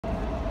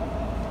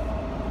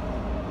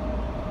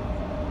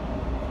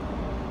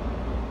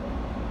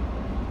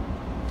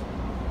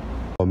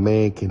A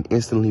man can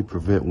instantly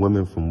prevent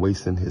women from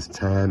wasting his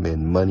time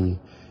and money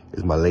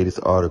is my latest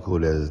article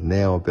that is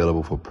now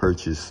available for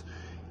purchase.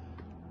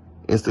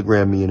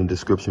 Instagram me in the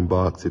description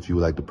box if you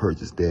would like to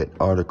purchase that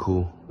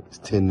article. It's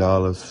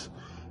 $10.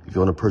 If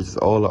you want to purchase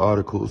all the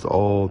articles,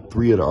 all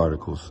 3 of the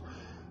articles,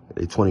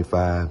 they're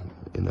 $25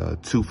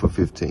 and 2 for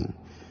 $15.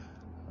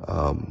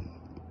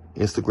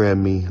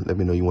 Instagram me, let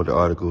me know you want the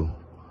article.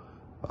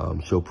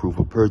 Show proof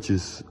of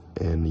purchase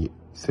and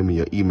send me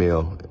your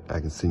email.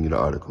 I can send you the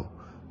article.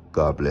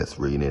 God bless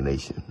Reallionaire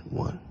Nation.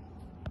 1.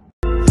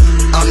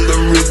 I'm the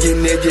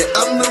Reallionaire, yeah,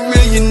 I'm the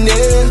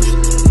Reallionaire.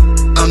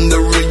 I'm the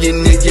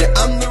Reallionaire, yeah,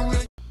 I'm the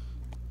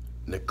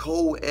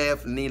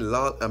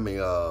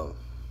Reallionaire.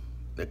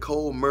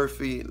 Nicole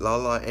Murphy,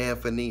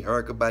 Anthony,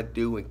 Erykah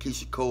Badu, and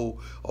Keyshja Cole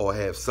all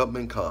have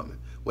something in common.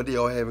 What do they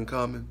all have in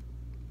common?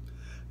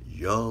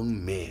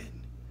 Young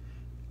men.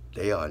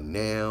 They are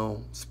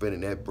now spending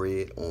that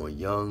bread on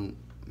young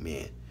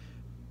men.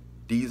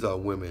 These are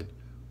women,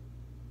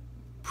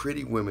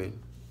 pretty women,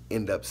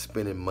 end up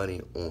spending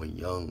money on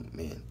young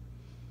men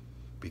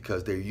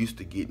because they're used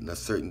to getting a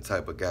certain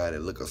type of guy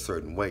that look a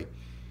certain way.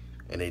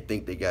 And they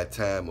think they got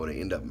time, or they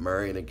end up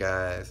marrying the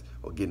guys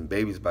or getting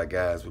babies by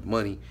guys with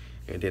money,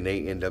 and then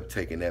they end up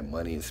taking that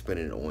money and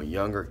spending it on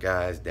younger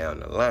guys down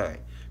the line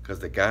because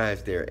the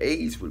guys their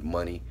age with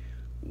money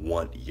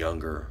want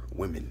younger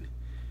women.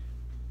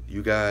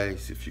 You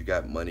guys, if you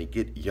got money,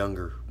 get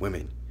younger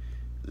women.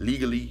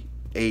 Legally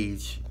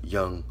age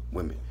young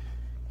women.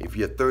 If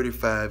you're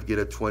 35, get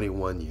a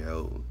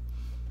 21-year-old.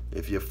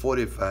 If you're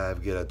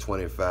 45, get a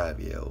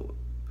 25-year-old.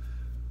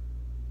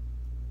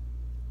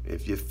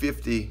 If you're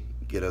 50,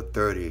 get a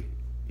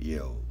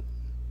 30-year-old.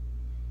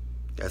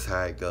 That's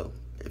how it go.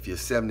 If you're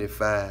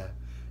 75,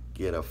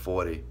 get a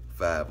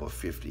 45 or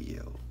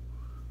 50-year-old.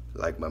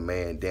 Like my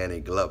man Danny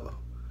Glover.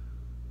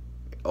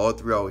 All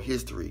throughout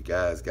history,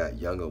 guys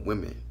got younger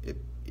women.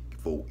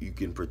 You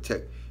can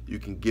protect, you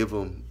can give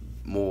them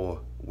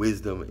more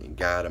wisdom and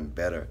guide them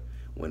better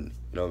when, you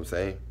know what I'm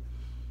saying?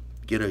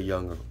 Get a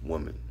younger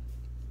woman.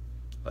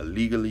 A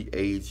legally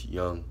aged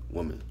young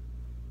woman.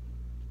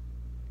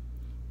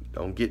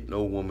 Don't get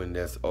no woman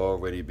that's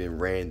already been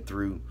ran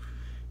through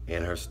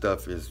and her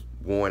stuff is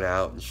worn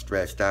out and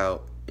stretched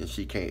out and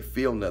she can't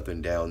feel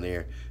nothing down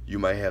there. You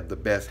might have the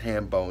best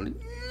ham bone.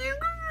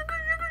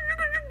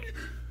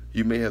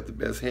 You may have the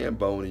best ham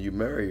bone and you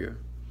marry her.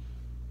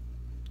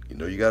 You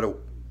know, you gotta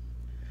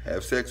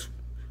have sex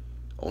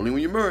only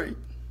when you're married.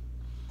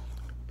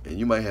 And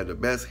you might have the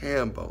best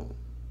ham bone.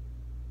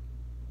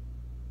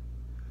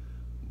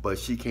 But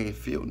she can't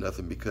feel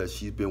nothing because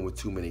she's been with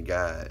too many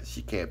guys.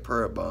 She can't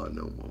purr bond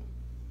no more.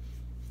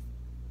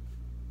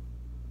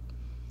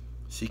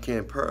 She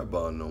can't purr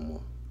bond no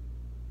more.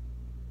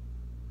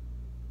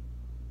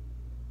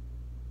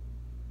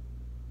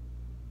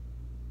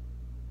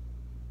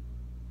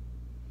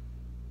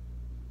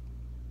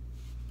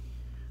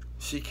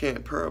 She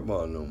can't purr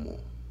bond no more.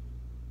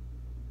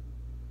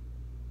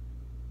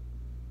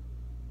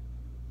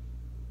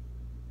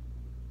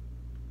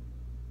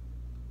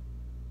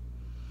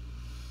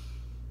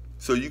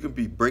 So you can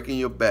be breaking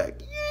your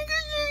back.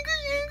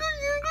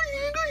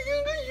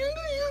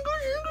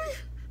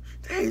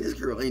 Hey, this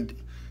girl ain't,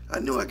 I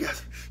know I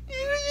got,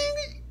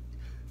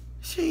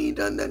 she ain't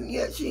done nothing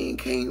yet. She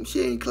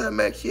ain't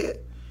climaxed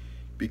yet.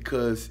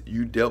 Because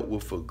you dealt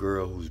with a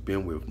girl who's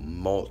been with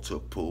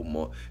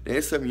multiple.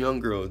 There's some young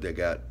girls that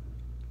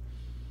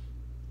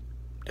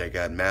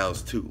got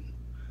mouths too.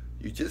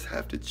 You just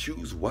have to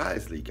choose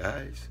wisely,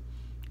 guys.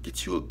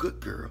 Get you a good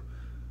girl.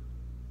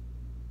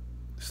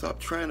 Stop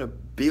trying to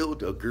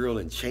build a girl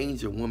and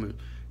change a woman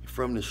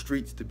from the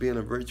streets to being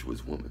a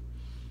virtuous woman.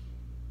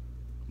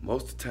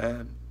 Most of the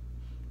time,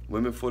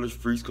 women for the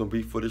streets gonna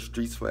be for the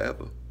streets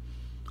forever.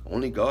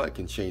 Only God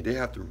can change. They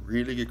have to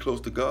really get close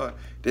to God.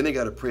 Then they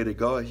got to pray that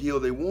God heal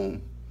their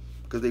womb.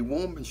 Because their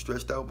womb been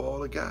stretched out by all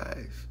the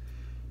guys.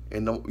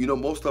 And you know,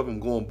 most of them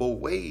going both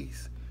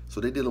ways.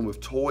 So they're dealing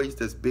with toys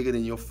that's bigger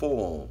than your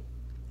forearm.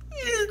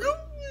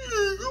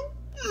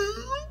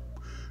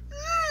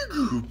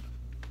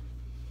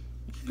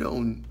 You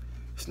know,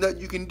 it's nothing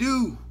you can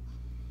do.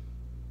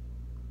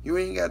 You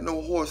ain't got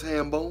no horse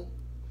ham bone.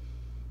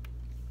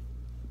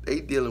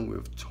 They dealing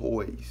with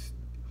toys.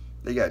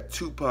 They got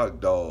Tupac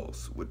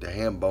dolls with the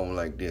ham bone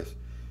like this.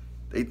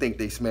 They think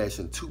they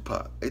smashing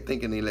Tupac. They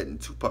thinking they letting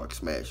Tupac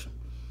smash them.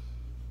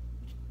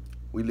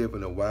 We live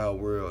in a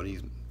wild world.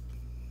 These,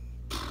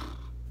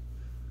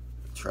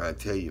 trying to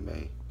tell you,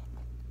 man.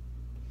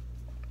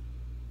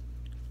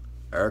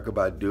 Erykah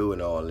Badu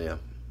and all them,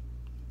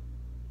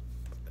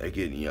 they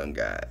getting young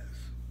guys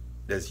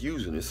that's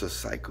using. It's a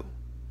cycle.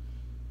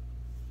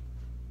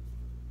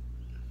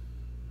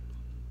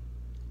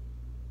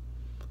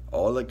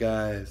 All the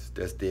guys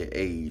that's their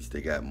age, they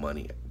got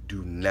money,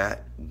 do not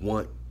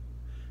want,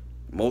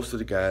 most of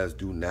the guys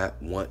do not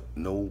want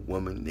no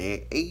woman their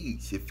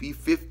age. If he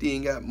 50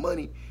 and got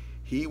money,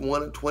 he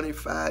want a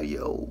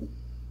 25-year-old.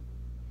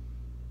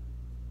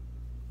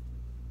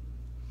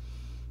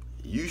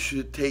 You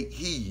should take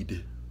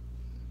heed.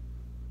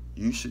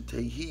 You should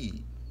take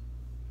heed.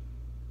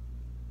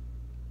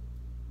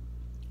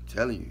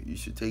 telling you, you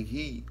should take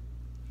heed.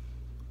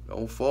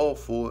 Don't fall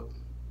for it.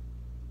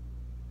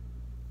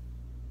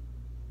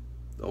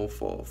 Don't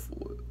fall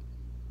for it.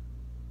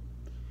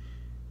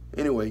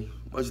 Anyway,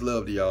 much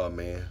love to y'all,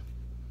 man.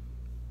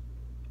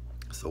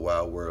 It's a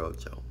wild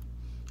world, y'all.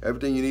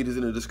 Everything you need is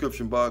in the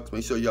description box.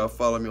 Make sure y'all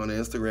follow me on the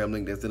Instagram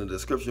link that's in the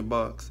description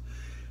box.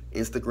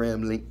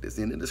 Instagram link that's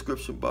in the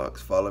description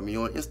box. Follow me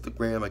on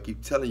Instagram. I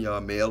keep telling y'all,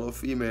 male or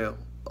female.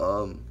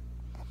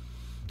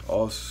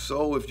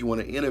 Also, if you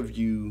want to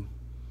interview,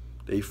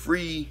 they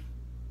free.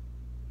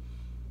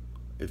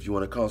 If you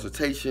want a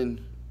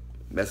consultation,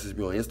 message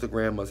me on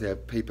Instagram. Must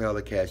have PayPal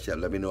or Cash App.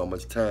 Let me know how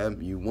much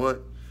time you want.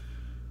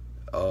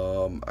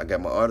 I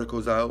got my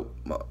articles out.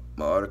 My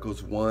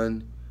articles,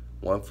 one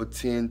for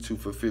 10, 2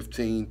 for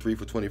 15, 3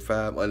 for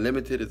 25.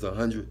 Unlimited is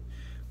 100.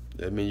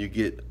 That means you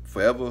get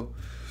forever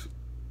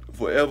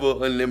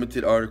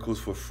unlimited articles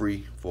for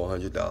free for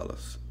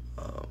 $100.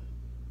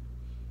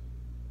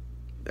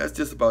 That's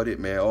just about it,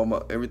 man.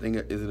 Everything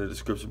is in the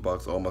description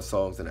box, all my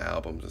songs and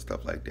albums and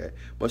stuff like that.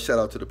 Much shout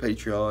out to the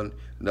Patreon,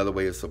 another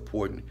way of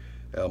supporting.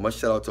 Much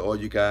shout out to all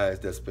you guys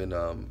that's been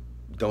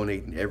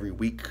donating every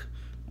week.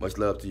 Much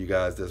love to you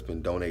guys that's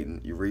been donating.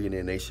 Your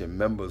Reallionaire Nation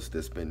members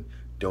that's been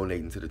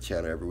donating to the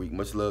channel every week.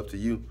 Much love to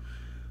you.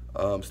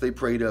 Stay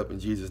prayed up in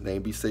Jesus'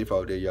 name. Be safe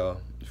out there,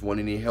 y'all. If you want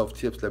any health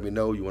tips, let me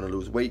know. You want to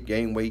lose weight,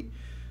 gain weight,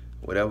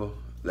 whatever,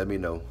 let me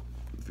know.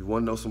 If you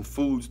want to know some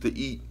foods to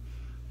eat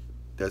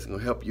that's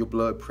gonna help your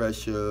blood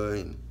pressure,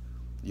 and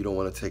you don't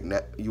want to take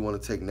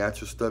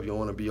natural stuff, you don't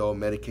want to be all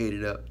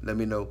medicated up, let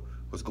me know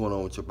what's going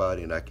on with your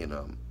body, and I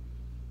can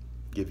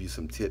give you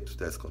some tips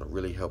that's gonna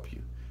really help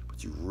you.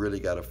 But you really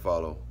gotta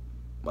follow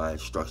my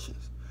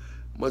instructions.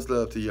 Much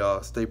love to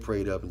y'all. Stay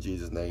prayed up in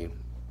Jesus' name.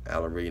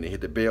 Allan Reallionaire.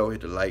 Hit the bell,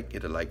 hit the like,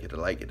 hit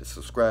the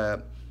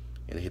subscribe,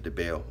 and hit the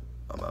bell.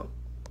 I'm out.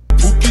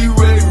 Pookie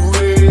Ray